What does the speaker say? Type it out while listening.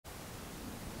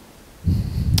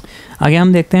आगे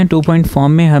हम देखते हैं 2 पॉइंट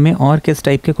फॉर्म में हमें और किस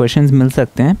टाइप के क्वेश्चंस मिल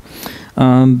सकते हैं।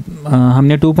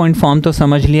 हमने 2 पॉइंट फॉर्म तो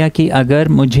समझ लिया कि अगर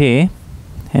मुझे,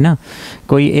 है ना,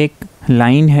 कोई एक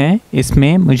लाइन है,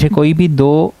 इसमें मुझे कोई भी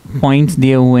 2 पॉइंट्स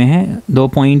दिए हुए हैं, 2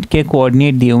 पॉइंट के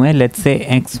कोऑर्डिनेट दिए हुए हैं, let's say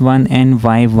x1 and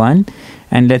y1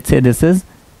 and let's say this is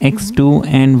x2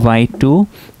 and y2,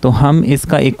 तो हम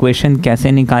इसका इक्वेशन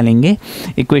कैसे निकालेंगे?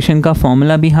 इक्वेशन का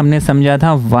फॉर्मूला भी हमने समझा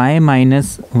था, y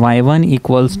minus y1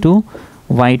 equals to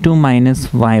y2 minus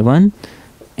y1,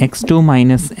 x2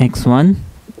 minus x1,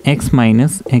 x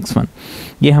minus x1।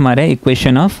 ये हमारा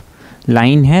इक्वेशन ऑफ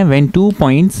लाइन है when 2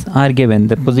 points are given,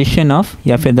 the position of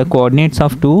या फिर the coordinates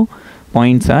of 2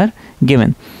 points are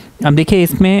given. अब देखिए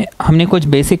इसमें हमने कुछ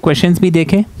बेसिक क्वेश्चंस भी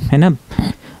देखे, है ना।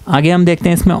 आगे हम देखते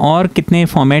हैं इसमें और कितने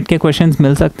फॉर्मेट के क्वेश्चंस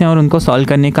मिल सकते हैं और उनको सॉल्व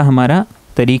करने का हमारा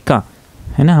तरीका,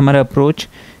 है ना, हमारा अप्रोच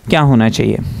क्या होना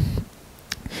चाहिए।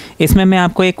 इसमें मैं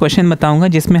आपको एक क्वेश्चन बताऊंगा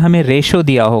जिसमें हमें रेशो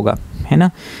दिया होगा, है ना।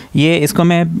 ये इसको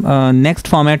मैं next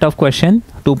format of question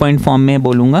 2 point form में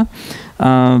बोलूँगा।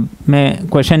 मैं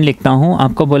क्वेश्चन लिखता हूँ,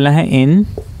 आपको बोला है in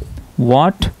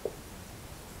what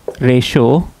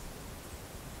ratio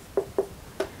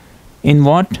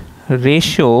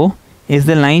is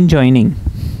the line joining,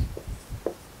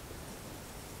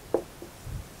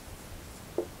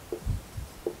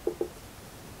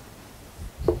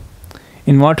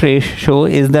 in what ratio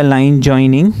is the line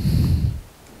joining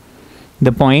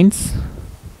the points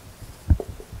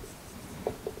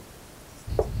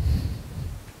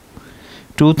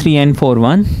 2, 3 and 4,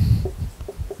 1,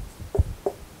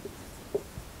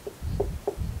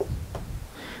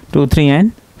 2, 3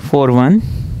 and 4, 1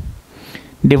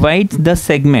 divides the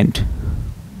segment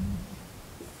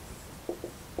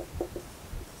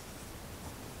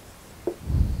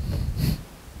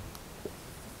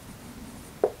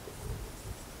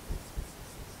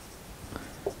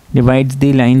divides the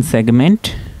line segment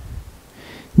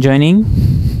joining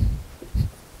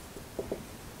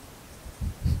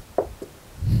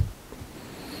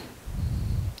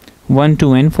 1,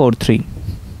 2 and 4, 3।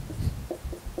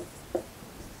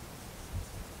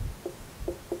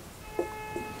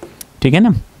 ठीक है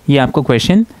ना, ये आपको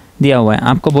क्वेश्चन दिया हुआ है।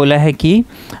 आपको बोला है कि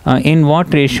in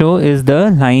what ratio is the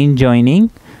line joining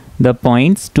the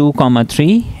points 2,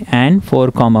 3 and 4,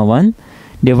 1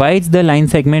 divides the line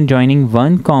segment joining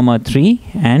 1, 3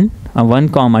 and 1,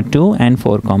 2 and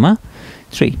 4,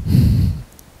 3।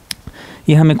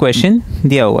 ये हमें क्वेश्चन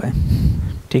दिया हुआ है,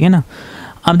 ठीक है ना।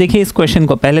 अब देखिए इस क्वेश्चन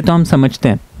को पहले तो हम समझते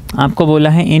हैं। आपको बोला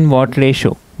है इन व्हाट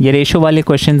रेशो, ये रेशो वाले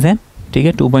क्वेश्चंस हैं, ठीक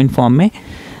है, 2 पॉइंट फॉर्म में।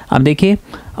 अब देखिए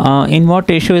in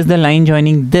what ratio is the line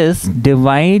joining this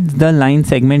divides the line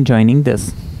segment joining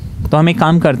this. तो हम एक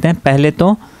काम करते हैं, पहले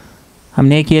तो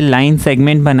हमने एक ये लाइन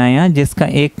सेगमेंट बनाया जिसका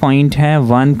एक पॉइंट है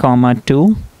 1,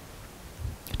 2,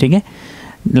 ठीक है,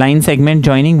 लाइन सेगमेंट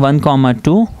जॉइनिंग 1,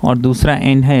 2 और दूसरा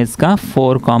एंड है इसका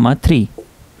 4, 3,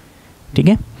 ठीक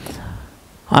है।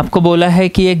 आपको बोला है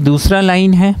कि एक दूसरा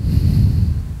लाइन है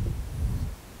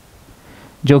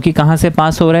जो कि कहाँ से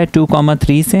पास हो रहा है, 2,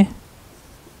 3 से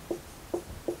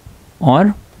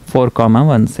और 4,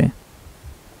 1 से।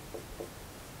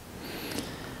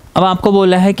 अब आपको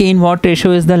बोला है कि in what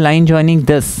ratio is the line joining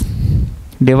this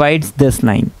divides this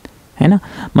line, है ना।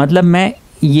 मतलब मैं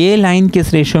ये लाइन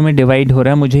किस रेशो में डिवाइड हो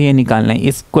रहा है मुझे ये निकालना है।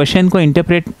 इस क्वेश्चन को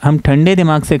इंटरप्रेट हम ठंडे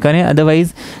दिमाग से करें,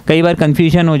 अदरवाइज़ कई बार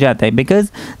कन्फ्यूजन हो जाता है। बिकॉज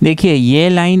देखिए ये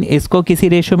लाइन इसको किसी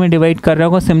रेशो में डिवाइड कर रहा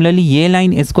होगा, सिमिलरली ये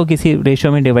लाइन इसको किसी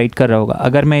रेशो में डिवाइड कर रहा होगा।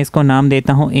 अगर मैं इसको नाम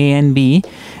देता हूँ A and B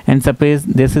and suppose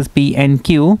this is P and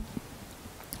Q,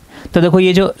 तो देखो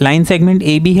ये जो लाइन सेगमेंट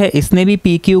ए बी है इसने भी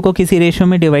पी क्यू को किसी रेशो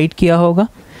में डिवाइड किया होगा।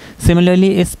 सिमिलरली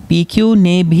इस पी क्यू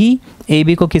ने भी ए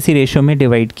बी को किसी रेशो में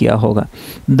डिवाइड किया होगा।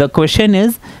 द क्वेश्चन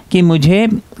इज़ कि मुझे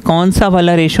कौन सा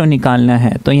वाला रेशो निकालना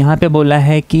है। तो यहाँ पे बोला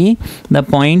है कि the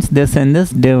points this and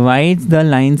this divides the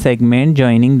line segment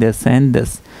joining this and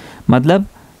this, मतलब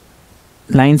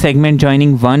लाइन सेगमेंट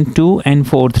जॉइनिंग 1, 2 and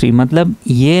 4, 3, मतलब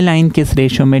ये लाइन किस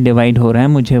रेशो में डिवाइड हो रहा है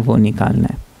मुझे वो निकालना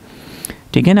है।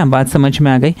 ठीक है ना, बात समझ में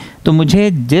आ गई। तो मुझे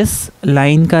जिस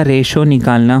लाइन का रेशो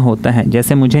निकालना होता है,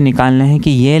 जैसे मुझे निकालना है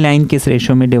कि ये लाइन किस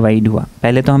रेशो में डिवाइड हुआ,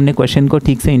 पहले तो हमने क्वेश्चन को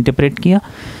ठीक से इंटरप्रेट किया।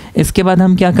 इसके बाद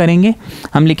हम क्या करेंगे,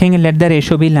 हम लिखेंगे let the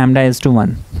ratio B lambda is to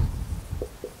 1।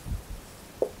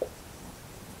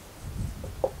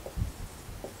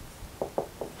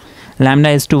 Lambda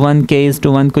is to 1, के इज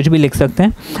टू 1, कुछ भी लिख सकते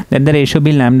हैं। Let the ratio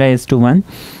B lambda is to 1।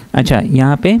 अच्छा,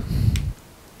 यहाँ पे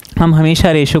हम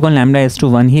हमेशा रेशो को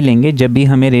λ/1 ही लेंगे जब भी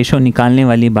हमें रेशो निकालने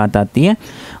वाली बात आती है,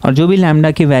 और जो भी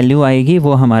लैम्डा की वैल्यू आएगी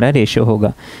वो हमारा रेशो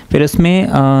होगा। फिर उसमें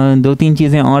 2-3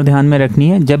 चीज़ें और ध्यान में रखनी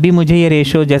है। जब भी मुझे ये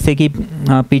रेशो, जैसे कि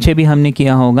पीछे भी हमने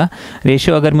किया होगा,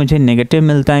 रेशो अगर मुझे नेगेटिव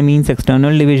मिलता है मीन्स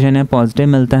एक्सटर्नल डिवीजन है, पॉजिटिव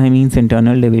मिलता है मीन्स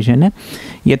इंटरनल डिवीजन है,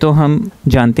 ये तो हम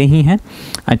जानते ही हैं।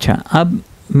 अच्छा, अब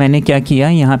मैंने क्या किया,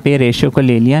 यहाँ पे रेशो को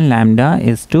ले लिया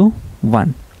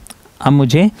λ/1। अब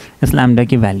मुझे इस लैम्डा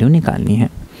की वैल्यू निकालनी है।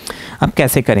 अब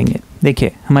कैसे करेंगे,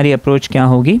 देखिए हमारी अप्रोच क्या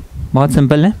होगी, बहुत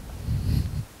सिंपल है।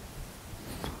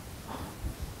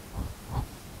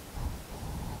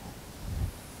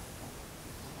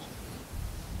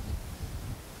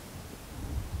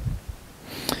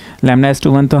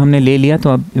 λ/1 तो हमने ले लिया, तो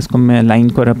अब इसको मैं लाइन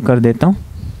को रब कर देता हूँ।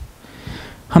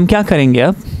 हम क्या करेंगे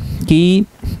अब कि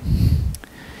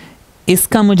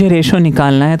इसका मुझे रेशो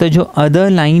निकालना है, तो जो अदर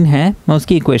लाइन है मैं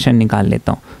उसकी इक्वेशन निकाल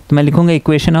लेता हूँ। तो मैं लिखूँगा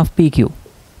equation of P Q,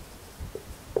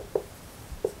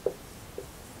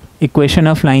 equation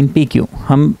of line P Q.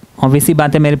 हम ऑब्वियसली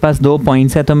बात है, मेरे पास 2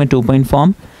 पॉइंट्स है तो मैं 2 पॉइंट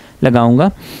फॉर्म लगाऊंगा।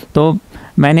 तो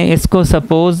मैंने इसको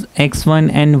suppose x1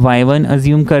 and y1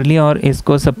 assume कर लिया और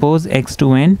इसको suppose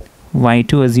x2 and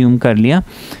y2 assume कर लिया।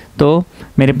 तो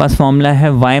मेरे पास फॉर्मूला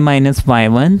है y minus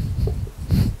y1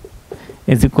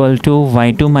 is equal to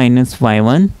y2 minus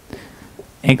y1,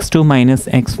 x2 minus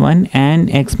x1 and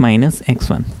x minus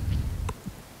x1।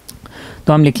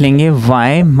 तो हम लिख लेंगे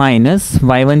y माइनस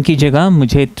y1 की जगह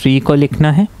मुझे 3 को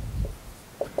लिखना है,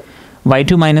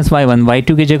 y2 माइनस y1,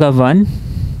 y2 की जगह 1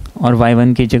 और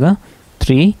y1 की जगह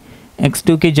 3,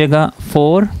 x2 की जगह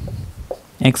 4,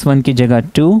 x1 की जगह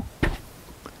 2,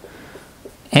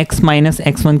 x माइनस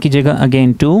x1 की जगह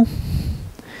अगेन 2।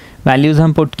 वैल्यूज़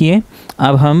हम पुट किए।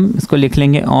 अब हम इसको लिख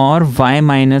लेंगे और y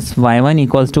minus y1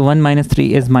 equals to 1 minus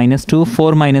 3 is minus 2,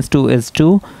 4 minus 2 is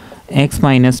 2, x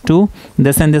minus 2,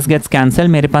 this and this gets cancel,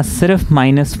 मेरे पास सिर्फ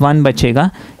 -1 बचेगा,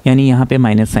 यानी यहाँ पे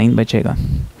माइनस साइन बचेगा।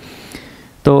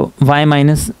 तो y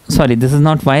minus, sorry this is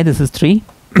not y, this is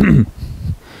 3।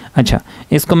 अच्छा,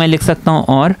 इसको मैं लिख सकता हूँ।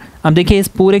 और अब देखिए इस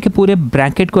पूरे के पूरे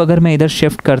ब्रैकेट को अगर मैं इधर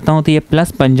शिफ्ट करता हूँ तो ये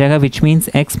प्लस बन जाएगा, which means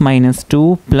x minus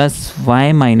 2 plus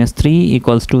y minus 3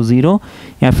 equals to 0,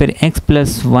 या फिर x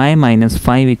plus y minus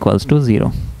 5 equals to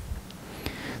 0।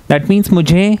 That means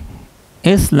मुझे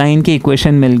इस लाइन की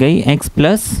इक्वेशन मिल गई x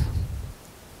plus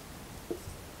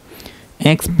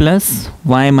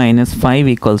y minus 5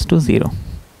 equals to 0।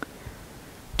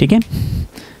 ठीक है,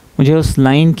 मुझे उस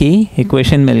लाइन की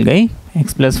इक्वेशन मिल गई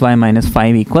x plus y minus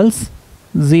 5 equals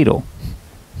 0।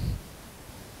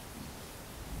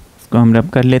 इसको हम रब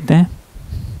कर लेते हैं।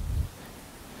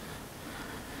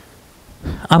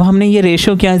 अब हमने ये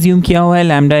रेशो क्या अज्यूम किया हुआ है,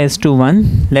 λ/1।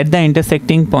 Let the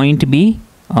intersecting point B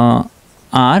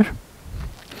r,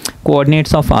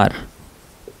 coordinates of r।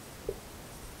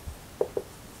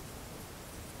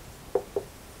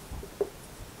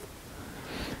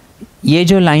 ये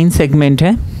जो लाइन सेगमेंट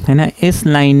है ना, इस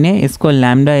लाइन ने इसको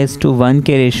λ/1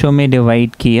 के रेशो में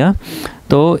डिवाइड किया,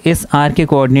 तो इस r के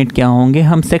कोऑर्डिनेट क्या होंगे,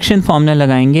 हम सेक्शन फॉर्मूला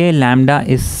लगाएंगे। लैम्डा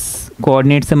इस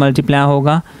कोऑर्डिनेट से मल्टीप्लाई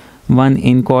होगा, 1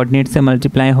 इन कोऑर्डिनेट से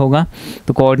मल्टीप्लाई होगा,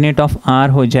 तो कोऑर्डिनेट ऑफ r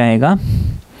हो जाएगा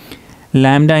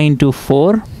lambda into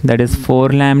 4, that is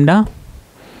 4 lambda,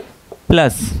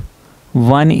 plus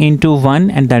 1 into 1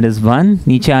 and that is 1,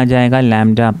 नीचे आ जाएगा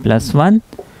लैम्डा प्लस 1,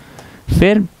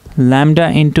 फिर lambda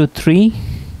into 3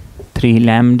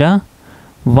 lambda,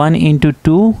 1 into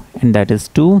 2 and that is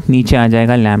 2, नीचे आ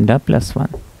जाएगा लैम्डा प्लस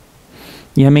 1।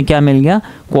 ये हमें क्या मिल गया,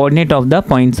 coordinate of the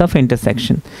points of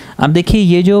intersection. अब देखिए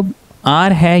ये जो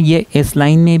r है ये इस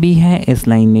लाइन में भी है, इस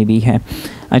लाइन में भी है।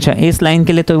 अच्छा, इस लाइन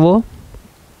के लिए तो वो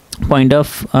पॉइंट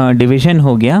ऑफ डिवीजन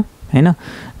हो गया है ना,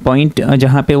 पॉइंट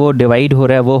जहाँ पे वो डिवाइड हो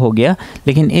रहा है वो हो गया,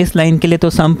 लेकिन इस लाइन के लिए तो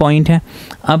सम पॉइंट है।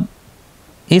 अब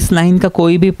इस लाइन का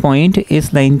कोई भी पॉइंट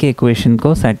इस लाइन के इक्वेशन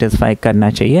को सेटिस्फाई करना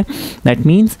चाहिए। That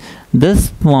means this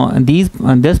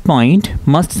point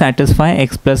must satisfy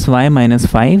x plus y minus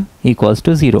 5 equals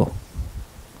to 0।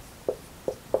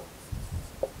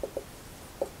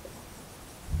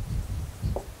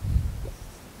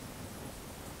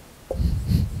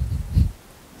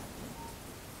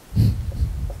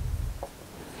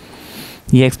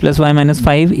 ये x plus Y minus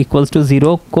 5 equals to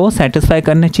 0 को सेटिस्फाई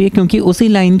करना चाहिए, क्योंकि उसी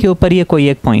लाइन के ऊपर ये कोई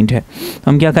एक पॉइंट है।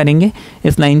 तो हम क्या करेंगे,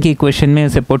 इस लाइन की इक्वेशन में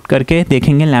इसे पुट करके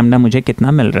देखेंगे लैम्डा मुझे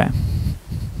कितना मिल रहा है।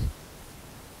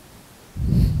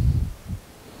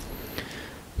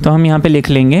 तो हम यहाँ पे लिख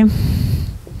लेंगे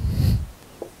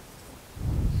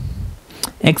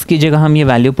x की जगह हम ये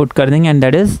वैल्यू पुट कर देंगे एंड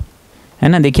दैट इज़, है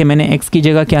ना, देखिए मैंने x की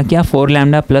जगह क्या किया, 4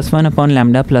 lambda plus 1 upon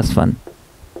lambda plus 1।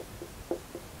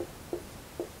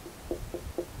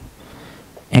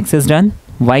 x is done,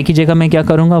 y की जगह मैं क्या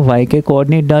करूँगा, y के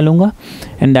कोऑर्डिनेट डालूंगा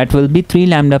and that will be 3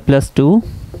 lambda plus 2,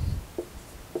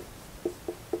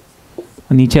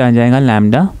 नीचे आ जाएगा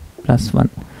लैम्डा प्लस 1,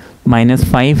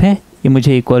 -5 है, ये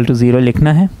मुझे इक्वल टू 0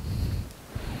 लिखना है।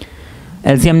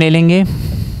 एलसीएम ले लेंगे,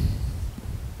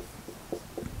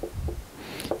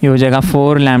 ये हो जाएगा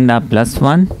 4 लैम्डा प्लस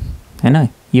 1, है ना,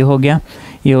 ये हो गया।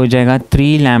 ये हो जाएगा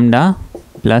 3 लैम्डा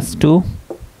प्लस 2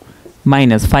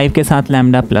 -5 के साथ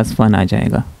लैम्डा प्लस 1 आ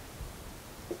जाएगा,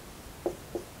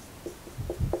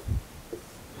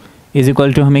 इज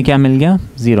इक्वल टू हमें क्या मिल गया,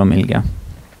 0 मिल गया।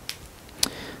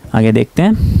 आगे देखते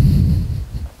हैं।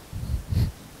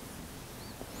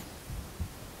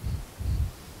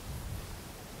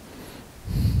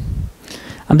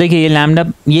 अब देखिए ये लैम्डा,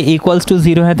 ये इक्वल्स टू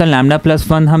 0 है, तो लैम्डा प्लस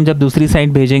 1 हम जब दूसरी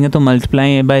साइड भेजेंगे तो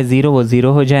मल्टीप्लाई बाय 0, वो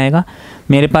 0 हो जाएगा।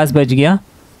 मेरे पास बच गया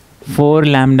 4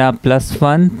 lambda plus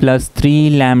 1 plus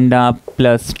 3 lambda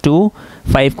plus 2,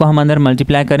 5 को हम अंदर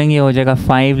मल्टीप्लाई करेंगे, ये हो जाएगा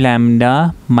 5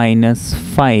 लैम्डा माइनस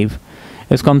 5।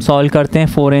 इसको हम सॉल्व करते हैं,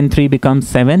 4 and 3 becomes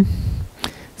 7,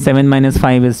 7 minus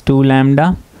 5 is 2 lambda,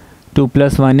 2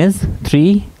 plus 1 is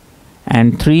 3,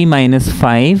 and 3 minus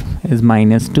 5 is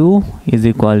minus 2 is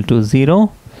equal to 0,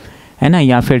 है ना,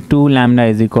 या फिर 2 lambda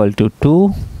is equal to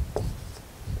 2,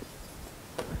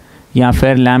 या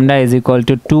फिर lambda is equal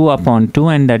to 2 upon 2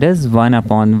 and that is 1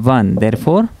 upon 1.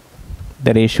 Therefore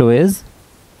the ratio is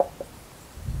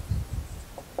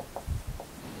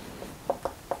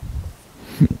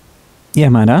ये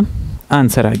हमारा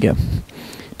answer आ गया।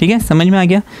 ठीक है, समझ में आ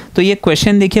गया। तो ये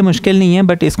क्वेश्चन देखिए मुश्किल नहीं है,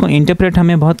 बट इसको इंटरप्रेट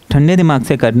हमें बहुत ठंडे दिमाग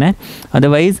से करना है,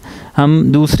 अदरवाइज़ हम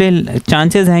दूसरे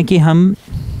चांसेस हैं कि हम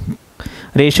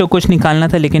रेशो कुछ निकालना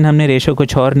था लेकिन हमने रेशो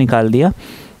कुछ और निकाल दिया।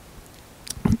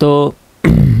 तो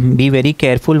be very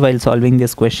careful while solving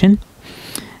this question.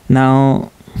 Now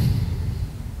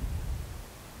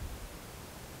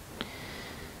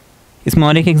इसमें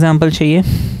और एक एग्जाम्पल चाहिए,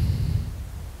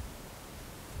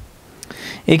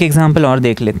 एक एग्जाम्पल और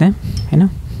देख लेते हैं, है ना,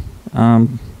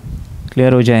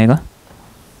 क्लियर हो जाएगा।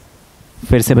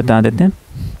 फिर से बता देते हैं।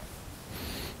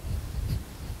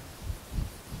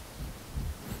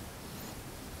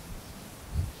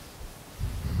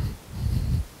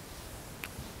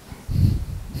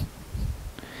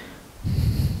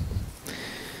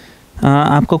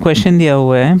 आपको क्वेश्चन दिया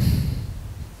हुआ है,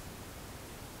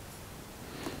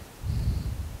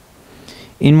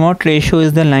 in what ratio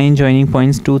is the line joining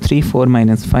points 2, 3, 4,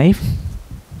 minus 5?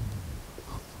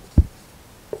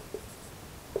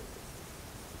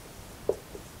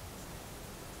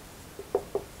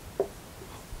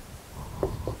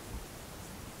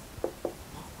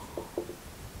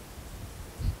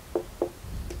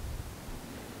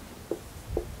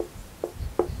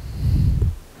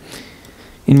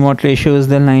 In what ratio is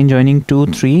the line joining 2,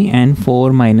 3 and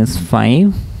 4, minus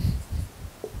 5?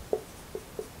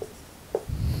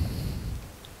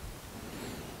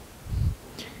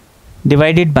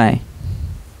 Divided by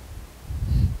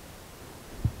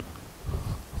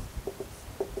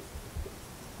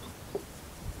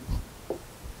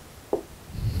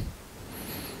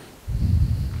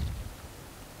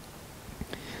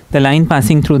the line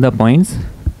passing through the points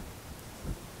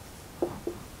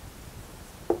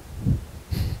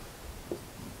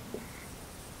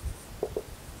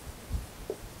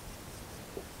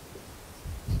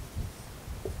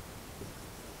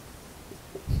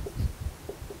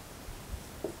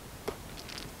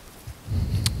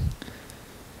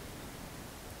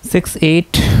 (6,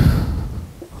 8,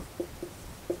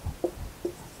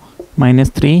 minus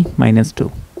 3, minus 2).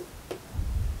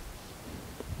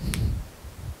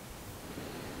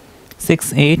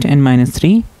 6, 8 and minus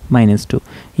 3, minus 2।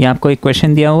 ये आपको एक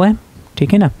question दिया हुआ है,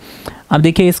 ठीक है ना। अब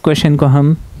देखिए इस क्वेश्चन को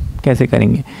हम कैसे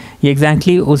करेंगे। ये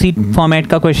एग्जैक्टली उसी फॉर्मेट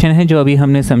का क्वेश्चन है जो अभी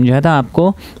हमने समझा था।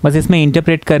 आपको बस इसमें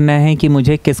इंटरप्रेट करना है कि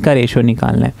मुझे किसका रेशो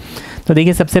निकालना है। तो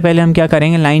देखिए सबसे पहले हम क्या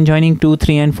करेंगे, लाइन जॉइनिंग 2,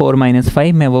 3 एंड 4, minus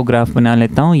 5। मैं वो ग्राफ बना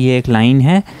लेता हूँ। ये एक लाइन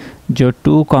है जो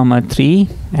 2, 3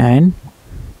 एंड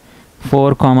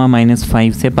 4, minus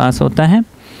 5 से पास होता है,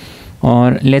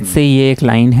 और लेट्स से ये एक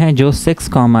लाइन है जो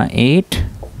 6, 8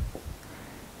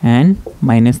 एंड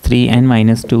 -3 एंड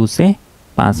 -2 से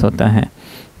पास होता है,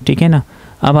 ठीक है ना।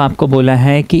 अब आपको बोला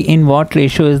है कि in what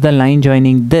ratio is the line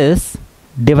joining this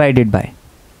divided by,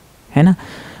 है ना।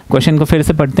 क्वेश्चन को फिर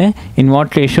से पढ़ते हैं। In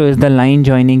what ratio is the line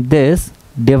joining this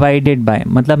divided by,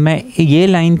 मतलब मैं ये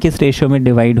लाइन किस रेशियो में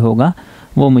डिवाइड होगा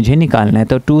वो मुझे निकालना है।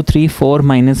 तो 2, 3, 4,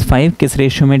 -5 किस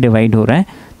रेशियो में डिवाइड हो रहा है,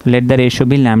 तो लेट द रेशियो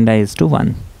बी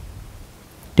λ/1,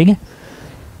 ठीक है,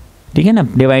 ठीक है ना।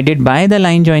 Divided by the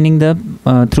line joining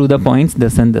the through the points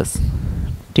this and this,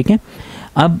 ठीक है।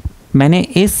 अब मैंने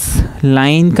इस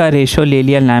लाइन का रेशो ले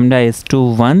लिया लैम्डा इज टू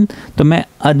 1, तो मैं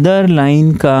अदर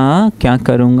लाइन का क्या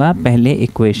करूँगा, पहले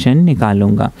इक्वेशन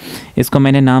निकालूंगा। इसको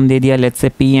मैंने नाम दे दिया let's say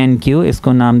P and Q,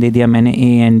 इसको नाम दे दिया मैंने A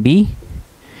and B,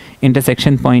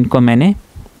 intersection point को मैंने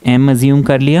एम अज्यूम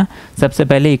कर लिया। सबसे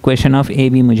पहले इक्वेशन ऑफ ए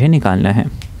बी मुझे निकालना है।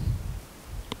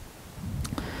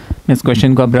 मैं इस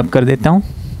क्वेश्चन को अब रब कर देता हूँ।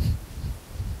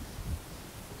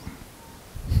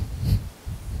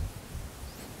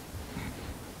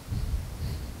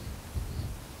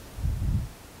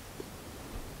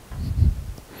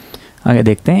 आगे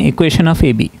देखते हैं equation of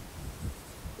A B.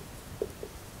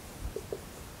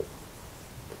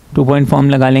 2 point form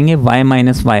लगा लेंगे y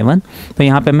माइनस y1। तो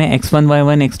यहाँ पे मैं x1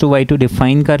 y1 x2 y2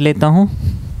 define कर लेता हूँ।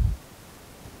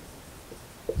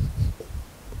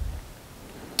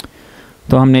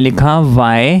 तो हमने लिखा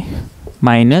y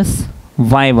minus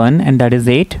y1 and that is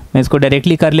 8। मैं इसको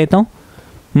डायरेक्टली कर लेता हूँ,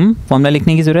 फॉर्मूला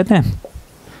लिखने की ज़रूरत है।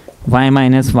 y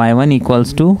minus y1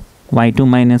 equals to y2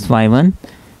 minus y1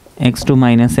 x2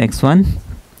 minus x1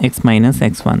 x minus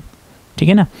x1। ठीक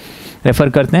है ना, रेफर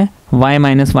करते हैं। y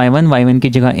माइनस y1 की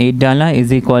जगह 8 डाला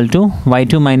is equal to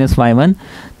y2 minus y1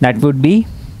 that would be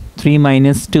 3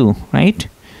 minus 2, right,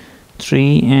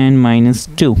 3 and minus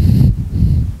 2।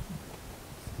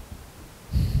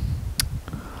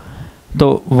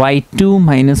 तो y2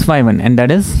 minus y1 and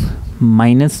that is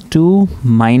minus 2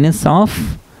 minus of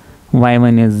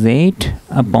y1 is 8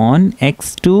 upon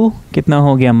x2 कितना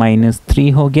हो गया, माइनस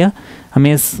 3 हो गया।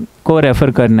 हमें इसको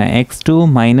रेफर करना है, x2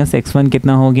 माइनस x1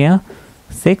 कितना हो गया,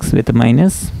 6 विथ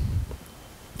माइनस,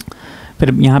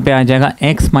 फिर यहाँ पे आ जाएगा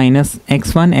x माइनस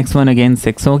x1 अगेन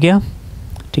 6 हो गया।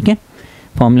 ठीक है,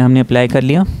 फॉर्मूला हमने अप्लाई कर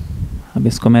लिया। अब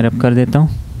इसको मैं रब कर देता हूँ।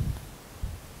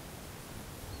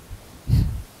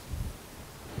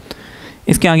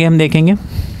 इसके आगे हम देखेंगे,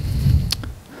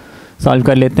 सॉल्व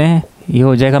कर लेते हैं। ये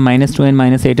हो जाएगा -2 एंड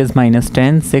 -8 इज़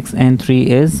 -10, 6 एंड 3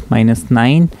 इज़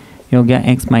 -9, ये हो गया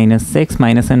x minus 6,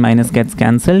 minus and minus gets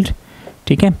cancelled.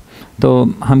 ठीक है,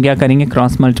 तो हम क्या करेंगे,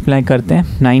 क्रॉस मल्टीप्लाई करते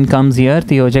हैं। 9 कम्स हियर,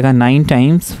 तो ये हो जाएगा 9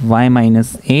 times y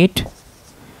minus 8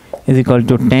 is equal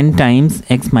to 10 times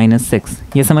x minus 6।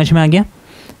 ये समझ में आ गया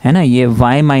है ना, ये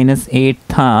y माइनस 8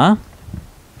 था।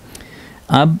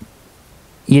 अब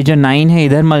ये जो 9 है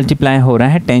इधर मल्टीप्लाई हो रहा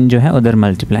है, 10 जो है उधर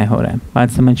मल्टीप्लाई हो रहा है। बात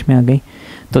समझ में आ गई।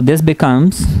 तो this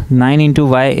becomes 9 into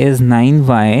y is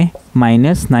 9y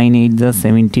minus 9 8 ज़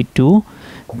 72,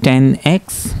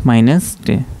 10x माइनस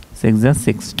 6 ज़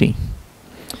 60।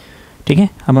 ठीक है,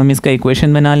 अब हम इसका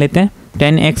इक्वेशन बना लेते हैं।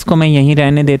 10x को मैं यहीं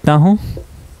रहने देता हूँ,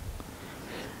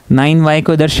 9y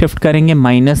को इधर शिफ्ट करेंगे,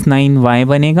 माइनस 9y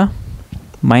बनेगा,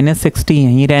 माइनस 60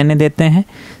 यहीं रहने देते हैं,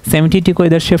 72 को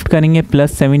इधर शिफ्ट करेंगे,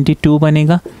 प्लस 72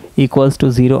 बनेगा, इक्वल्स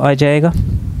टू 0 आ जाएगा।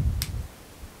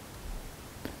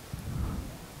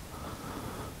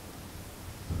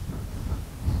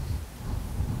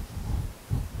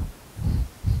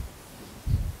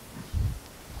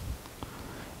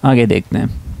 आगे देखते हैं,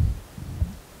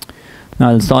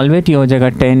 नाउ सॉल्व इट। ये हो जाएगा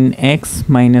 10x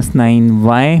माइनस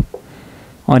 9y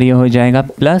और ये हो जाएगा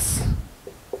प्लस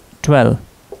 12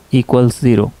 इक्वल्स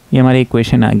 0। ये हमारा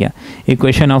इक्वेशन आ गया।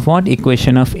 Equation of what,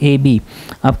 equation of A B.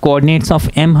 अब कोऑर्डिनेट्स ऑफ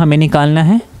m हमें निकालना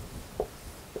है।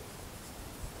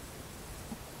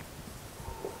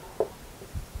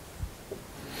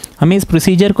 हमें इस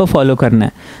प्रोसीजर को फॉलो करना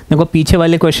है। देखो पीछे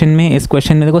वाले क्वेश्चन में, इस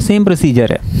क्वेश्चन में देखो सेम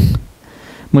प्रोसीजर है।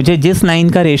 मुझे जिस लाइन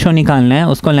का रेशो निकालना है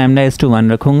उसको लैम्डा इज टू 1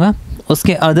 रखूँगा,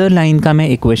 उसके अदर लाइन का मैं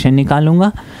इक्वेशन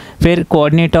निकालूंगा, फिर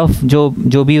कोऑर्डिनेट ऑफ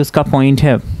जो भी उसका पॉइंट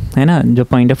है ना, जो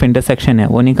पॉइंट ऑफ इंटरसेक्शन है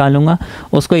वो निकालूंगा,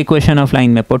 उसको इक्वेशन ऑफ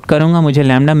लाइन में पुट करूंगा, मुझे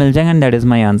लैम्डा मिल जाएगा and that is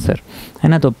my answer, है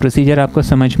ना। तो प्रोसीजर आपको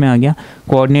समझ में आ गया।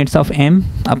 Coordinates of m।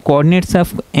 अब कोऑर्डिनेट्स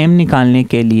ऑफ m निकालने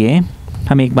के लिए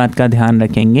हम एक बात का ध्यान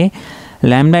रखेंगे,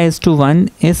 लैम्डा इज टू 1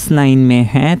 इस लाइन में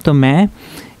है तो मैं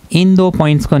इन 2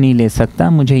 पॉइंट्स को नहीं ले सकता,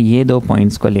 मुझे ये 2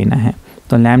 पॉइंट्स को लेना है।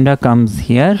 तो lambda comes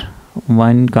here,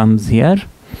 1 comes here,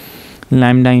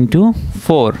 lambda into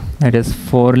 4 that is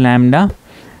 4 lambda,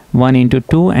 1 into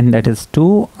 2 and that is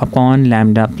 2 upon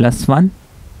lambda plus 1,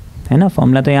 है ना।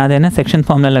 फॉर्मूला तो याद है ना, सेक्शन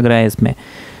फॉर्मूला लग रहा है इसमें।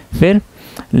 फिर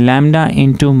lambda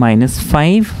into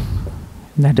 -5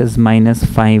 that is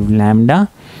 -5 lambda,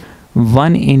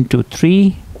 1 into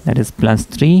 3 that is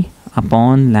 +3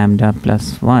 upon lambda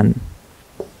plus 1।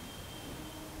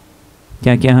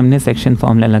 क्या क्या हमने सेक्शन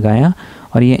फॉर्मूला लगाया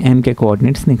और ये m के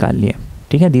कोऑर्डिनेट्स निकाल लिए।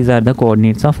 ठीक है, these are the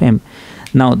coordinates of m।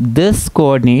 Now this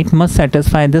coordinate must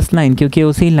satisfy this line, क्योंकि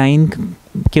उसी लाइन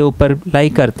के ऊपर लाई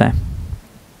करता है।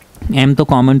 m तो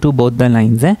common to both the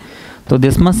lines है, तो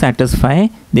this must satisfy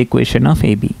the equation of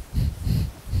A B.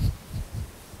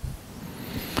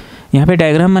 यहाँ पे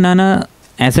डायग्राम बनाना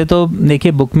ऐसे तो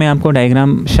देखिए बुक में आपको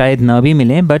डायग्राम शायद ना भी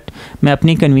मिले, बट मैं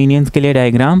अपनी कन्वीनियंस के लिए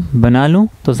डायग्राम बना लूँ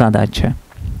तो ज़्यादा अच्छा है,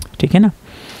 ठीक है ना।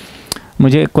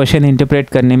 मुझे क्वेश्चन इंटरप्रेट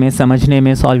करने में, समझने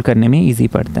में, सॉल्व करने में ईजी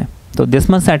पड़ता है। तो this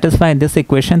must satisfy this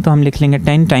equation, तो हम लिख लेंगे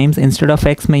 10 टाइम्स, इंस्टेड ऑफ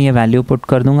x मैं ये वैल्यू पुट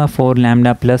कर दूंगा 4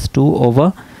 lambda plus 2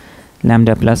 over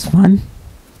lambda plus 1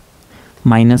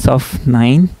 minus of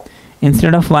 9,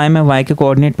 instead of y मैं y के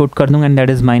कोऑर्डिनेट पुट कर दूंगा and that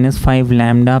is minus 5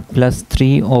 lambda plus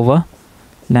 3 over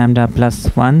lambda plus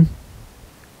 1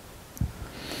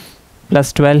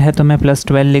 plus 12 है तो मैं प्लस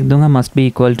 12 लिख दूंगा, मस्ट बी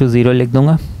इक्वल टू 0 लिख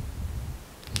दूंगा।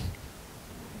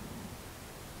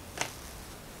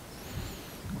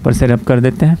 ऊपर से रब कर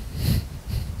देते हैं।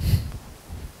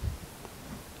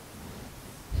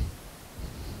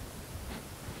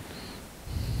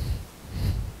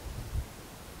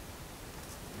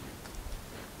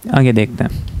 आगे देखते हैं।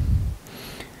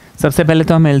 सबसे पहले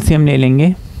तो हम एलसीएम ले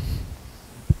लेंगे।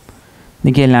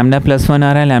 देखिए लैम्डा प्लस 1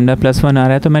 आ रहा है, लैम्डा प्लस 1 आ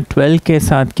रहा है, तो मैं 12 के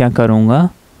साथ क्या करूँगा,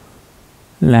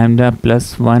 लैम्डा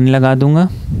प्लस 1 लगा दूँगा,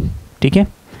 ठीक है।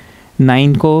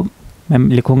 9 को मैं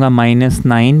लिखूँगा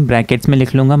 -9, ब्रैकेट्स में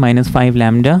लिख लूँगा -5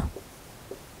 लैम्डा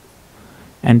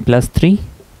एंड प्लस 3,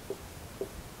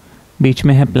 बीच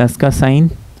में है प्लस का साइन,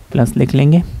 प्लस लिख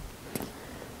लेंगे।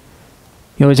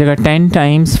 ये हो जाएगा 10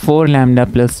 टाइम्स 4 लैम्डा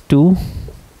प्लस 2,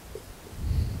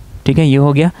 ठीक है, ये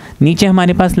हो गया। नीचे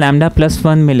हमारे पास लैम्डा प्लस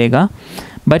 1 मिलेगा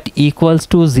बट इक्वल्स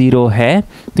टू 0 है,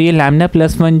 तो ये लैम्डा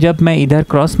प्लस 1 जब मैं इधर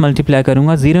क्रॉस मल्टीप्लाई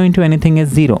करूँगा 0 इंटू एनीथिंग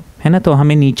इज़ 0, है ना, तो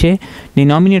हमें नीचे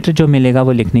डिनोमिनेटर जो मिलेगा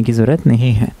वो लिखने की ज़रूरत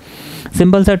नहीं है।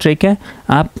 सिंपल सा ट्रिक है,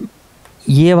 आप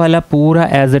ये वाला पूरा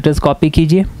एज इट इज़ कॉपी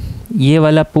कीजिए, ये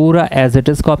वाला पूरा एज इट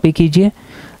इज़ कॉपी कीजिए,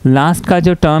 लास्ट का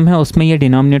जो टर्म है उसमें ये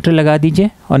डिनोमिनेटर लगा दीजिए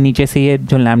और नीचे से ये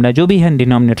जो लैम्डा जो भी है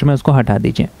डिनोमिनेटर में उसको हटा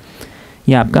दीजिए।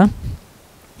 ये आपका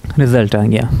रिजल्ट आ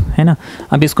गया, है ना।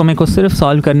 अब इसको मेरे को सिर्फ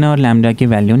सॉल्व करना है और लैम्डा की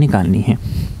वैल्यू निकालनी है।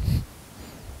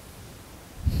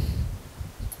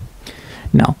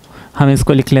 नाउ हम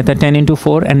इसको लिख लेते हैं 10 into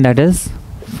 4 and that is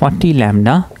 40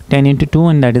 lambda, 10 into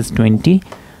 2 and that is 20,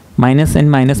 minus and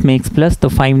minus makes plus, तो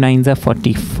 5 9s are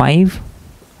 45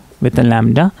 with a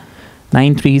lambda,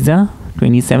 9 3s are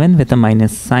 27 with a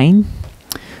minus sign,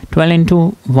 12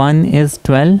 into 1 is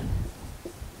 12,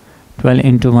 12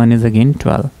 into 1 is again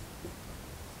 12।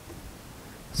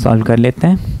 Solve कर लेते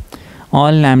हैं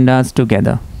all लैम्डास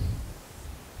together,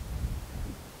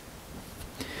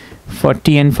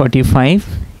 40 and 45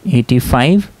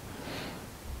 85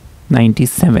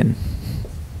 97,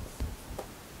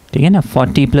 ठीक है ना,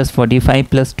 40 + 45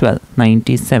 + 12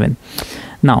 97।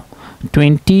 Now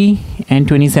 20 and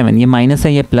 27, ये minus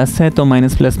है ये प्लस है, तो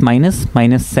माइनस प्लस माइनस,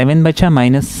 -7 बचा,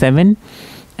 -7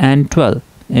 and 12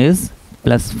 is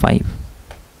 +5,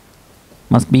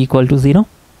 must be equal to 0।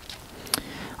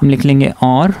 हम लिख लेंगे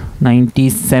और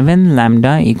 97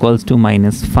 लैम्डा इक्वल्स टू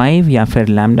 -5 या फिर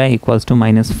lambda equals to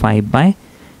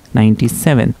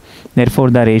 -5/97, therefore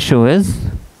the ratio is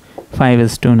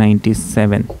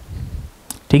 5:97,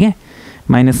 ठीक है।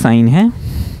 माइनस साइन है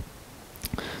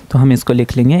तो हम इसको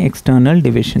लिख लेंगे एक्सटर्नल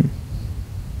डिविजन,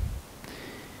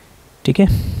 ठीक है।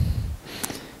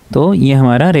 तो ये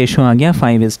हमारा रेशो आ गया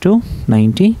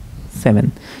 5:97,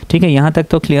 ठीक है। यहाँ तक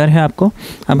तो क्लियर है आपको।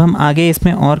 अब हम आगे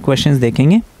इसमें और क्वेश्चंस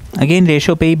देखेंगे, अगेन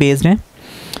रेशो पे ही बेस्ड हैं।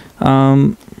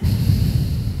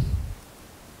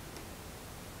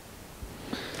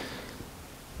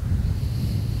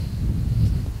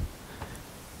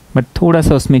 बट थोड़ा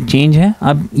सा उसमें चेंज है।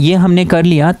 अब ये हमने कर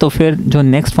लिया तो फिर जो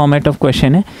नेक्स्ट फॉर्मेट ऑफ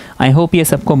क्वेश्चन है, आई होप ये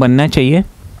सबको बनना चाहिए।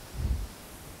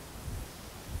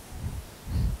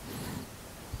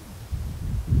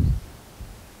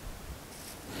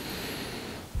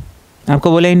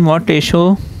 आपको बोला in what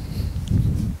ratio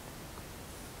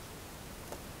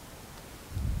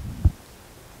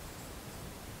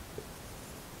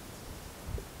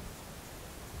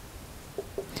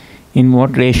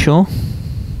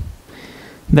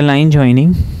the line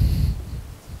joining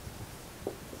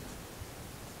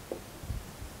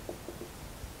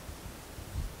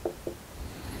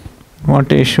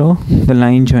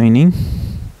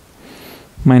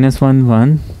 -1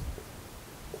 1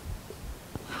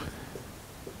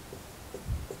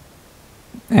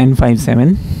 and 5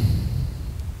 7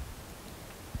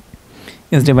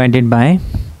 is divided by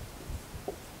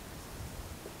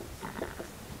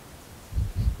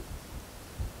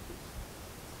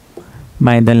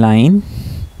the line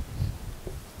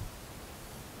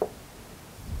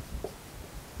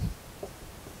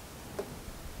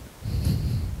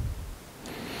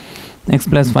x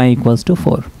 + y =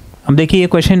 4। अब देखिए ये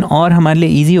क्वेश्चन और हमारे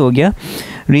लिए इजी हो गया।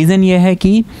 रीज़न ये है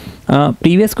कि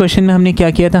प्रीवियस क्वेश्चन में हमने क्या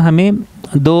किया था, हमें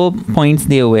 2 पॉइंट्स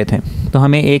दिए हुए थे, तो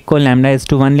हमें एक को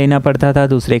λ/1 लेना पड़ता था,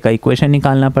 दूसरे का इक्वेशन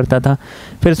निकालना पड़ता था,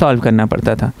 फिर सॉल्व करना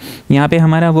पड़ता था। यहाँ पे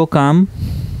हमारा वो काम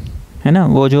है ना,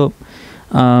 वो जो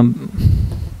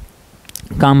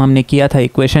काम हमने किया था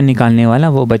इक्वेशन निकालने वाला,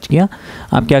 वो बच गया।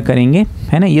 आप क्या करेंगे,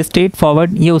 है ना, ये स्ट्रेट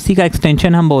फॉरवर्ड, ये उसी का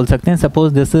एक्सटेंशन हम बोल सकते हैं।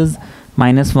 Suppose this is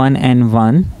 -1 and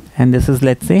 1 and this is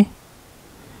let's say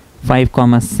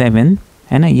 5,7,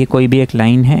 है ना, ये कोई भी एक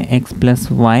लाइन है, x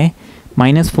 + y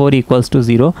 -4 =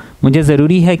 0। मुझे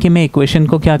ज़रूरी है कि मैं इक्वेशन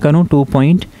को क्या करूँ,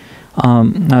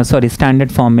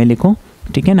 स्टैंडर्ड फॉर्म में लिखूँ,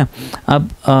 ठीक है ना। अब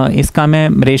इसका मैं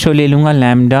रेशो ले लूँगा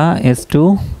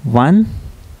λ/1,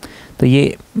 तो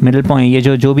ये मिडिल पॉइंट,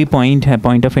 ये जो भी पॉइंट है,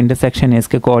 पॉइंट ऑफ इंटरसेक्शन है,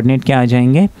 इसके कोऑर्डिनेट क्या आ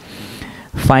जाएंगे,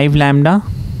 5 λ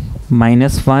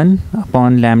 -1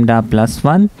 अपॉन λ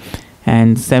 +1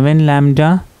 एंड 7 λ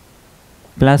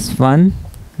 +1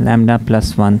 λ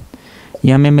 +1,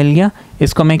 ये हमें मिल गया।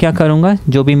 इसको मैं क्या करूँगा,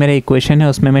 जो भी मेरा इक्वेशन है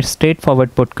उसमें मैं स्ट्रेट फॉरवर्ड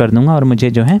पुट कर दूँगा और मुझे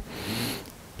जो है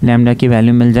लैम्डा की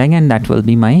वैल्यू मिल जाएगी and that will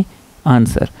be my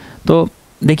answer. तो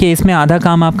देखिए इसमें आधा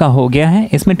काम आपका हो गया है।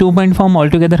 इसमें 2 पॉइंट फॉर्म ऑल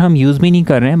टुगेदर हम यूज़ भी नहीं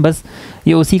कर रहे हैं, बस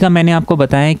ये उसी का मैंने आपको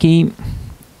बताया कि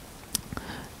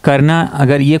करना,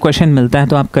 अगर ये क्वेश्चन मिलता है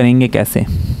तो आप करेंगे कैसे।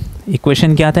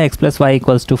 इक्वेशन क्या था, x + y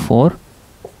 = 4,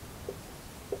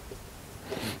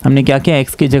 हमने क्या किया,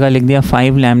 x की जगह लिख दिया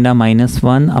 5 λ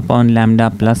 -1 अपॉन λ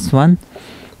 +1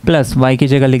 प्लस y की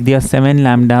जगह लिख दिया 7 λ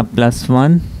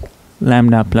 +1 λ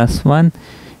 +1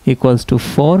 =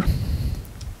 4।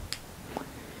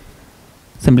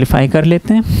 सिंप्लीफाई कर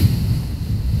लेते हैं,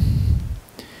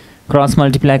 क्रॉस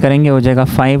मल्टीप्लाई करेंगे, हो जाएगा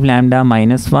 5 λ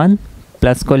 -1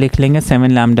 प्लस को लिख लेंगे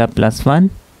 7 λ +1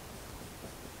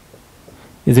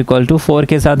 = 4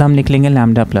 के साथ हम लिख लेंगे λ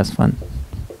 +1,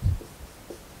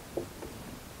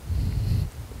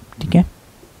 ठीक है।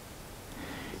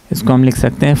 इसको हम लिख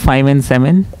सकते हैं 5 and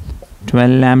 7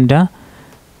 12 λ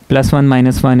 +1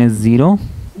 - 1 is 0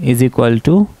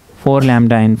 = 4 λ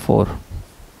and 4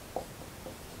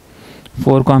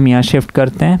 को हम यहाँ शिफ्ट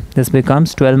करते हैं, this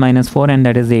becomes 12 - 4 and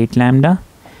that is 8 λ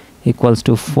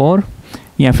 = 4,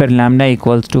 या फिर λ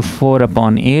 = 4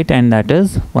 अपॉन 8 एंड दैट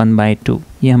इज़ 1/2।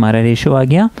 ये हमारा रेशो आ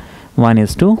गया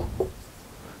 1:2,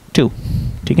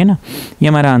 ठीक है ना। ये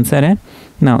हमारा आंसर है।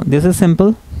 Now this is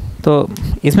simple. तो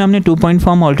इसमें हमने 2 point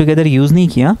form all together use नहीं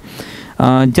किया,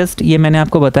 जस्ट ये मैंने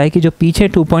आपको बताया कि जो पीछे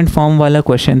 2 पॉइंट फॉर्म वाला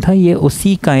क्वेश्चन था ये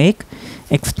उसी का एक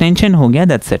एक्सटेंशन हो गया,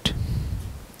 दैट्स इट,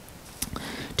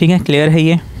 ठीक है। क्लियर है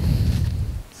ये।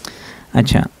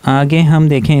 अच्छा, आगे हम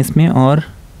देखें इसमें और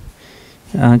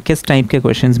किस टाइप के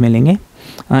क्वेश्चंस मिलेंगे।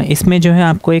 इसमें जो है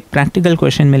आपको एक प्रैक्टिकल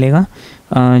क्वेश्चन मिलेगा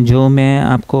जो मैं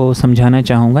आपको समझाना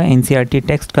चाहूँगा। एनसीईआरटी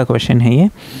टेक्स्ट का क्वेश्चन है ये।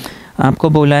 आपको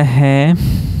बोला है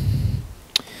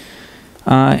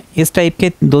इस टाइप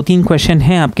के 2-3 क्वेश्चन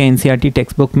हैं आपके एनसीईआरटी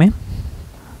टेक्स्ट बुक में,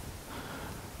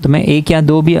 तो मैं एक या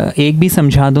दो भी, एक भी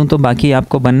समझा दूं तो बाकी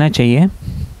आपको बनना चाहिए।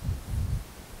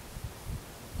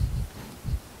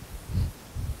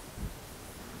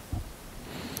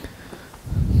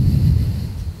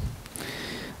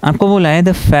 आपको बोला है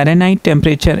the Fahrenheit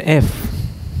temperature F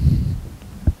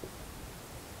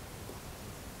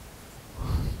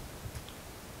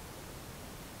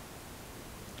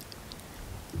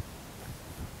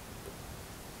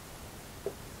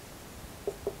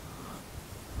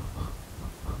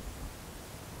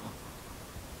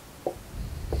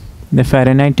the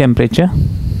Fahrenheit temperature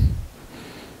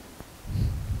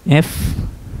F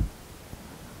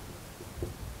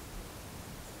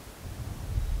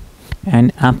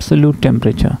and absolute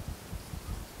temperature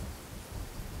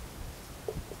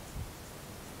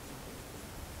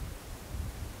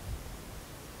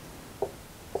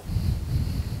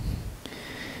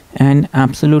and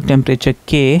absolute temperature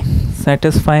K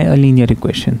satisfy a linear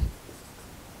equation.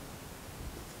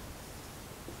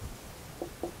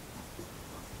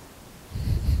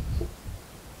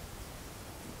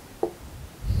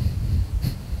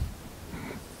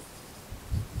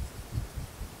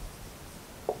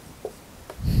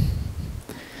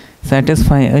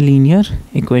 Satisfy a linear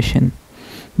equation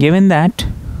given that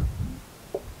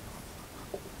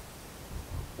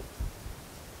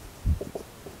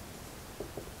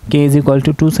K is equal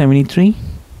to 273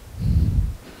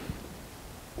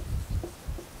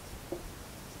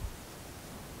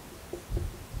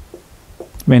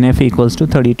 when F equals to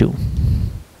 32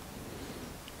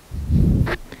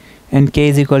 and K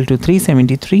is equal to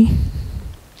 373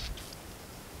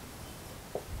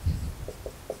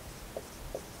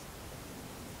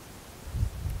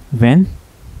 when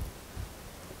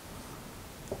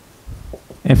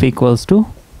F equals to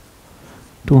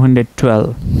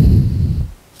 212.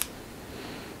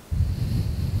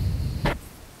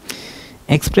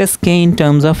 Express K in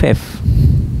terms of F.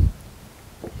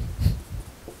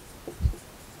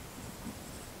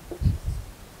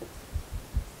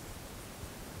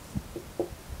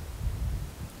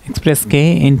 express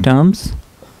k in terms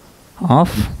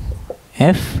of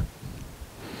f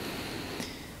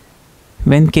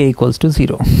when k equals to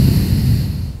 0.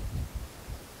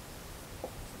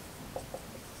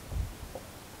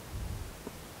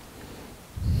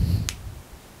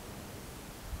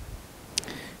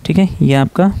 ठीक है, ये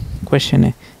आपका question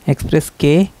है, express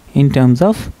k in terms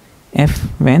of f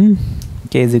when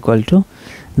k is equal to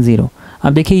 0.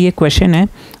 अब देखिए ये question है,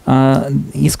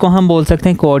 इसको हम बोल सकते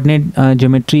हैं कोऑर्डिनेट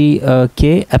ज्योमेट्री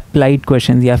के अप्लाइड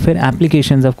क्वेश्चंस या फिर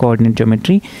एप्लीकेशंस ऑफ कोऑर्डिनेट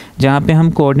ज्योमेट्री, जहाँ पे हम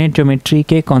कोऑर्डिनेट ज्योमेट्री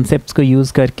के कॉन्सेप्ट्स को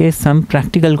यूज़ करके सम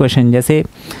प्रैक्टिकल क्वेश्चन, जैसे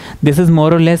दिस इज़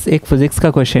मोर और लेस एक फिज़िक्स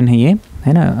का क्वेश्चन है ये,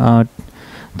 है ना.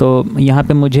 तो यहाँ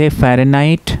पे मुझे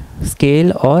फ़ारेनहाइट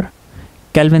स्केल और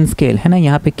केल्विन स्केल, है ना,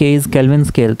 यहाँ पे k इज़ केल्विन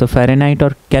स्केल, तो फ़ारेनहाइट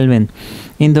और केल्विन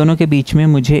इन दोनों के बीच में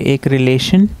मुझे एक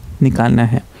रिलेशन निकालना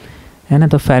है ना.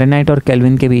 तो फ़ारेनहाइट और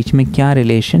केल्विन के बीच में क्या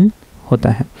रिलेशन होता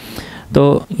है.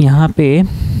 तो यहाँ पे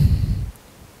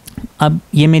अब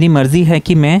ये मेरी मर्ज़ी है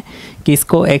कि मैं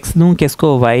किसको x लूँ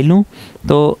किसको y लूँ.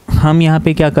 तो हम यहाँ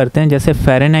पे क्या करते हैं, जैसे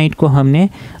फ़ारेनहाइट को हमने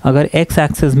अगर x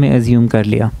एक्सिस में एज्यूम कर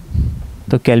लिया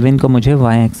तो केल्विन को मुझे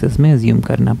y एक्सिस में एज्यूम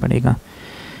करना पड़ेगा.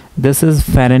 This is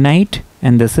Fahrenheit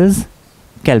and this is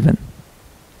kelvin,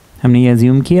 हमने ये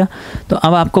एज्यूम किया. तो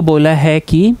अब आपको बोला है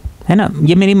कि, है ना,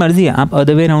 ये मेरी मर्ज़ी है, आप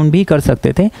अदर वे राउंड भी कर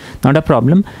सकते थे, नॉट अ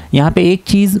प्रॉब्लम. यहाँ पे एक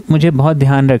चीज़ मुझे बहुत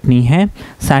ध्यान रखनी है,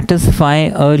 सैटिस्फाई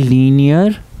अ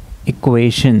लीनियर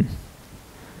इक्वेशन.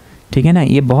 ठीक है ना,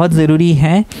 ये बहुत ज़रूरी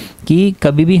है कि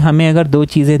कभी भी हमें अगर दो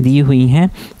चीज़ें दी हुई हैं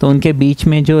तो उनके बीच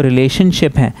में जो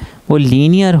रिलेशनशिप है वो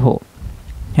लीनियर हो,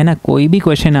 है ना. कोई भी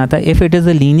क्वेश्चन आता है, if it is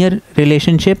a linear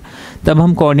relationship तब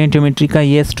हम कोऑर्डिनेट ज्योमेट्री का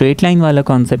ये स्ट्रेट लाइन वाला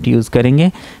कॉन्सेप्ट यूज़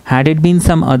करेंगे. Had it been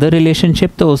some other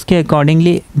relationship तो उसके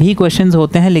अकॉर्डिंगली भी क्वेश्चंस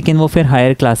होते हैं, लेकिन वो फिर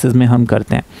हायर क्लासेस में हम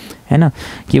करते हैं, है ना,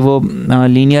 कि वो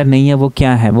लीनियर नहीं है, वो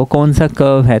क्या है, वो कौन सा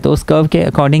कर्व है, तो उस कर्व के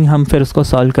अकॉर्डिंग हम फिर उसको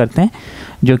सॉल्व करते हैं,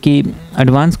 जो कि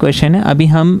एडवांस क्वेश्चन है. अभी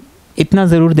हम इतना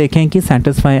ज़रूर देखें कि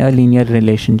सैटिस्फाई अ लीनियर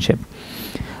रिलेशनशिप.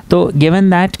 तो given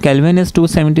that kelvin is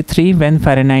 273 when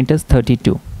Fahrenheit is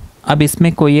 32. अब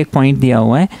इसमें कोई एक पॉइंट दिया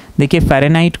हुआ है, देखिए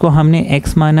फ़ारेनहाइट को हमने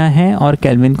x माना है और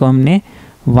केल्विन को हमने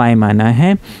y माना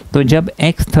है. तो जब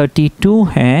x 32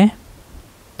 है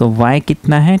तो y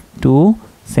कितना है,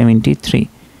 273.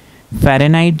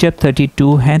 फ़ारेनहाइट जब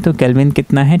 32 है तो केल्विन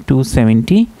कितना है,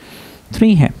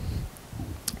 273 है.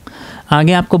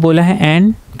 आगे आपको बोला है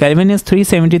and kelvin is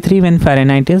 373 when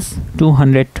Fahrenheit is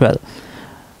 212.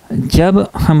 जब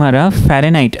हमारा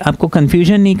फ़ारेनहाइट, आपको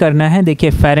कन्फ्यूजन नहीं करना है, देखिए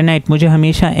फ़ारेनहाइट मुझे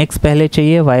हमेशा x पहले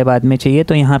चाहिए y बाद में चाहिए.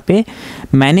 तो यहाँ पे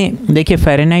मैंने, देखिए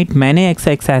फ़ारेनहाइट मैंने x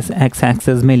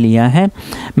एक्सिस में लिया है,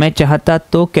 मैं चाहता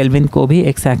तो केल्विन को भी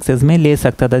x एक्सिस में ले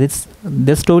सकता था.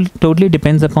 दिस टोटली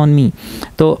डिपेंड्स अपॉन मी.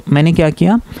 तो मैंने क्या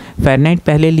किया, फ़ारेनहाइट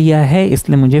पहले लिया है,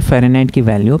 इसलिए मुझे फ़ारेनहाइट की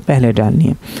वैल्यू पहले डालनी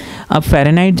है. अब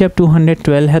फ़ारेनहाइट जब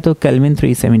 212 है तो केल्विन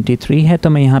 373 है, तो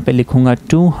मैं यहाँ पे लिखूँगा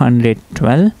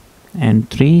 212 एंड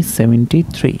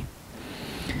 373.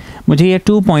 मुझे ये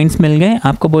 2 पॉइंट्स मिल गए.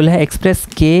 आपको बोला है express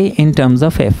k in terms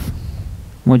of f.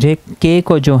 मुझे k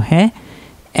को जो है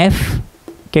f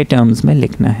के टर्म्स में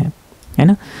लिखना है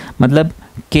ना. मतलब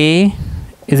k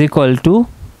इज़ इक्वल टू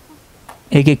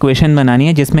एक इक्वेशन बनानी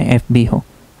है जिसमें f भी हो,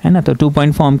 है ना. तो 2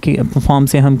 पॉइंट फॉर्म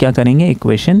से हम क्या करेंगे,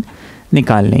 इक्वेशन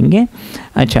निकाल लेंगे.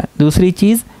 अच्छा, दूसरी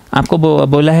चीज़ आपको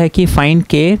बोला है कि find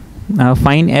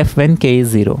f when k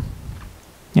is 0,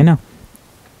 है ना.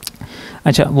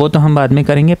 अच्छा, वो तो हम बाद में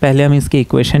करेंगे, पहले हम इसकी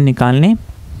इक्वेशन निकाल लें.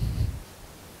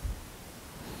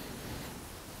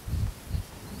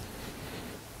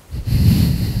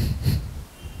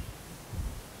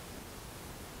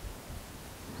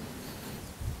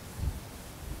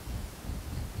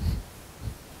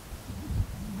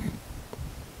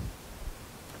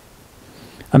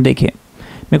 अब देखिए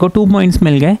मेरे को 2 पॉइंट्स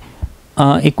मिल गए.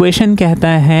 इक्वेशन कहता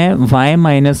है y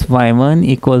minus y1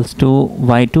 equals to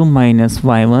y2 minus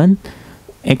y1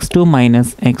 x2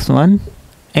 minus x1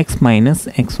 x minus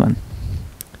x1.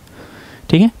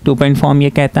 ठीक है, 2 पॉइंट फॉर्म ये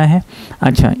कहता है.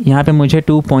 अच्छा, यहाँ पे मुझे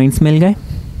 2 पॉइंट्स मिल गए,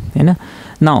 है ना.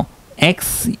 नाउ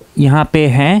x यहाँ पे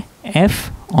है f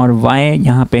और y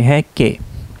यहाँ पे है k.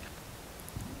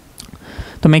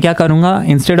 तो मैं क्या करूँगा,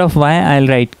 instead of y I will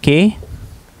write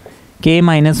k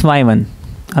minus y1.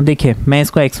 अब देखिए मैं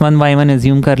इसको x1 y1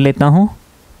 एज्यूम कर लेता हूँ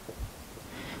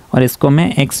और इसको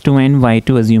मैं x2 एंड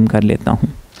y2 एज्यूम कर लेता हूँ.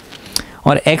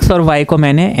 और x और y को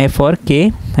मैंने f और k,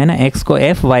 है ना, x को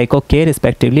f y को k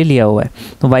रिस्पेक्टिवली लिया हुआ है.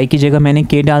 तो y की जगह मैंने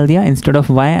k डाल दिया. Instead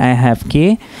of y I have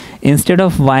k. Instead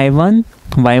of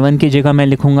y1 की जगह मैं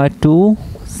लिखूँगा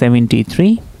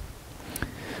 273.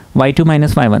 y2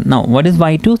 minus y1. Now what is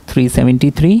y2,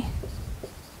 373.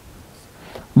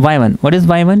 y1, what is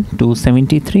y1,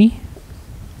 273.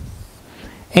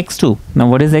 x2, now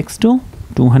what is x2?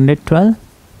 212.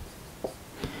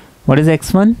 what is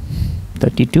x1?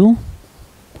 32.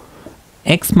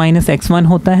 x minus x1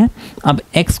 होता है. अब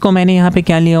x को मैंने यहाँ पे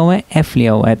क्या लिया हुआ है? f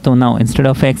लिया हुआ है. तो now instead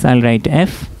of x I'll write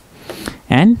f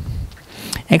and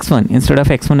x1 instead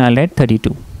of x1 I'll write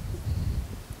 32.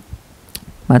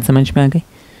 बात समझ में आ गई?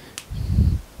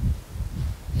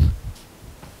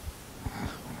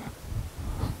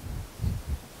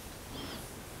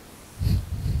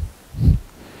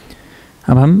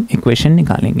 अब हम इक्वेशन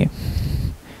निकालेंगे.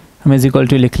 हम इज इक्वल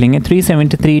टू लिख लेंगे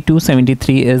 373 273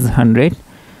 इज 100.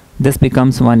 This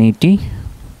becomes 180.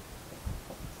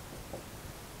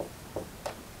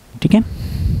 ठीक है.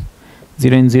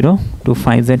 0 इन 0, 2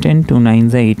 5 ज़ा 10, 2 9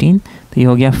 ज़ा 18. तो ये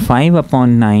हो गया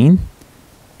 5/9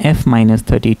 f minus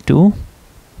 32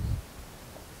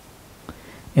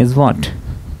 is what?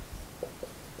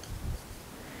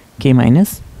 k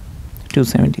minus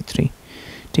 273.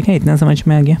 ठीक है, इतना समझ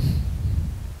में आ गया.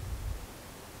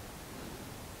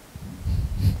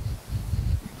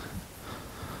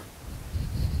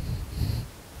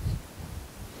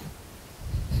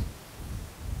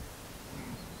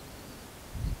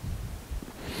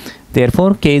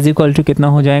 Therefore k is equal to कितना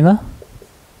हो जाएगा?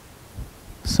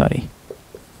 Sorry,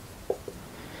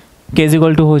 k is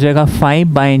equal to हो जाएगा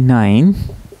 5/9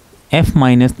 f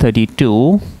माइनस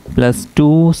 32 प्लस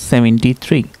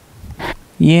 273.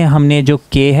 ये हमने जो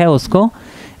k है उसको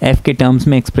f के टर्म्स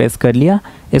में एक्सप्रेस कर लिया.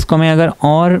 इसको मैं अगर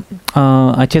और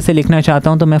अच्छे से लिखना चाहता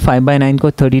हूँ तो मैं 5/9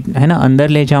 को 30 है ना अंदर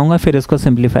ले जाऊँगा, फिर इसको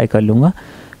सिंप्लीफाई कर लूँगा,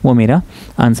 वो मेरा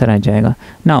आंसर आ जाएगा.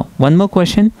 Now one more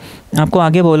question. आपको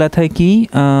आगे बोला था कि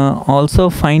also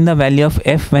find the value of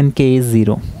f when k is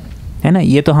 0, है ना.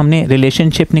 ये तो हमने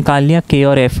रिलेशनशिप निकाल लिया k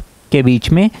और f के बीच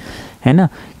में, है ना.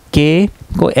 k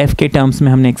को f के टर्म्स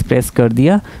में हमने एक्सप्रेस कर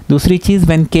दिया. दूसरी चीज़,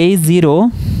 व्हेन k इज़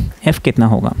 0 f कितना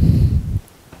होगा?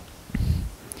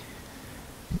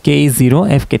 k इज़ 0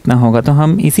 f कितना होगा? तो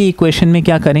हम इसी इक्वेशन में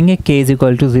क्या करेंगे? k इज़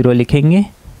इक्वल टू 0 लिखेंगे.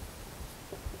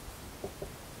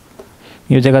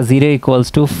 ये हो जाएगा 0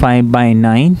 equals to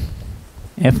 5/9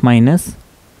 f minus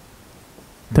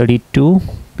 32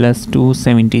 plus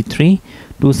 273.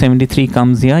 273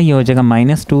 comes here. ये हो जाएगा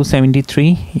minus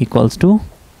 273 equals to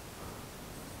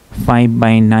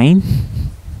 5/9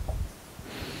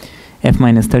 f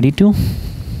minus 32.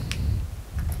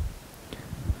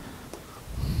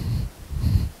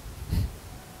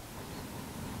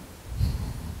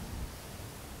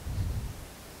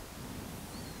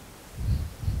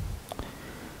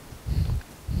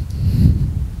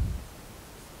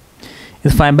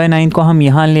 इस 5/9 को हम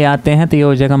यहाँ ले आते हैं तो ये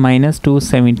हो जाएगा माइनस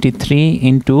 273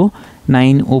 इंटू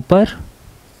 9 ऊपर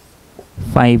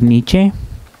 5 नीचे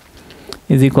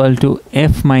is equal to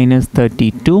f minus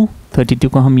 32. 32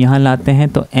 को हम यहाँ लाते हैं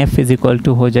तो f इज इक्वल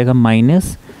टू हो जाएगा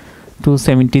माइनस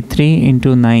 273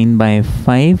 इंटू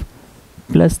 9/5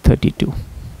 प्लस 32.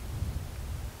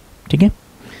 ठीक है,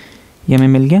 ये हमें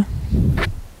मिल गया.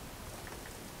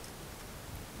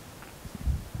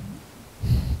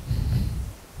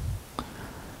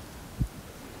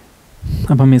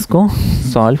 अब हम इसको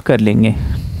सॉल्व कर लेंगे.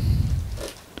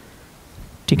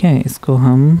 ठीक है, इसको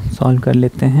हम सॉल्व कर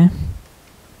लेते हैं.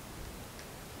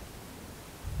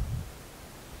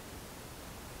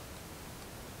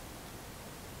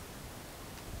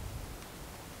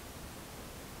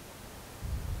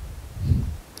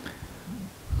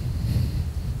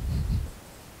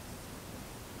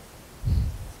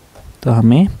 तो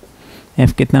हमें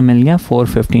f कितना मिल गया?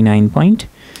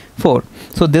 459.4.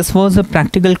 So this was a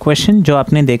practical question जो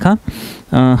आपने देखा.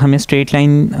 हमें स्ट्रेट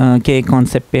लाइन के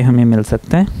कॉन्सेप्ट पे हमें मिल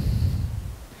सकता है.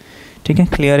 ठीक है,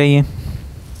 क्लियर है ये?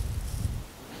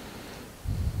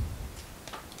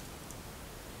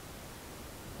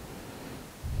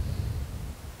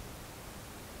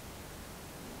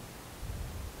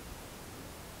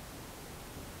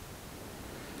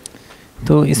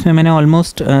 तो इसमें मैंने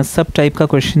ऑलमोस्ट सब टाइप का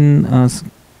क्वेश्चन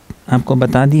आपको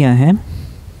बता दिया है.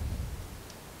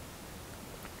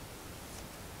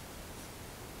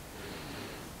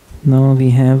 Now we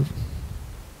have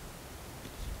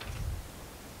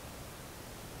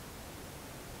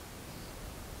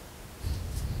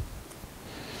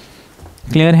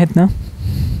क्लियर है इतना?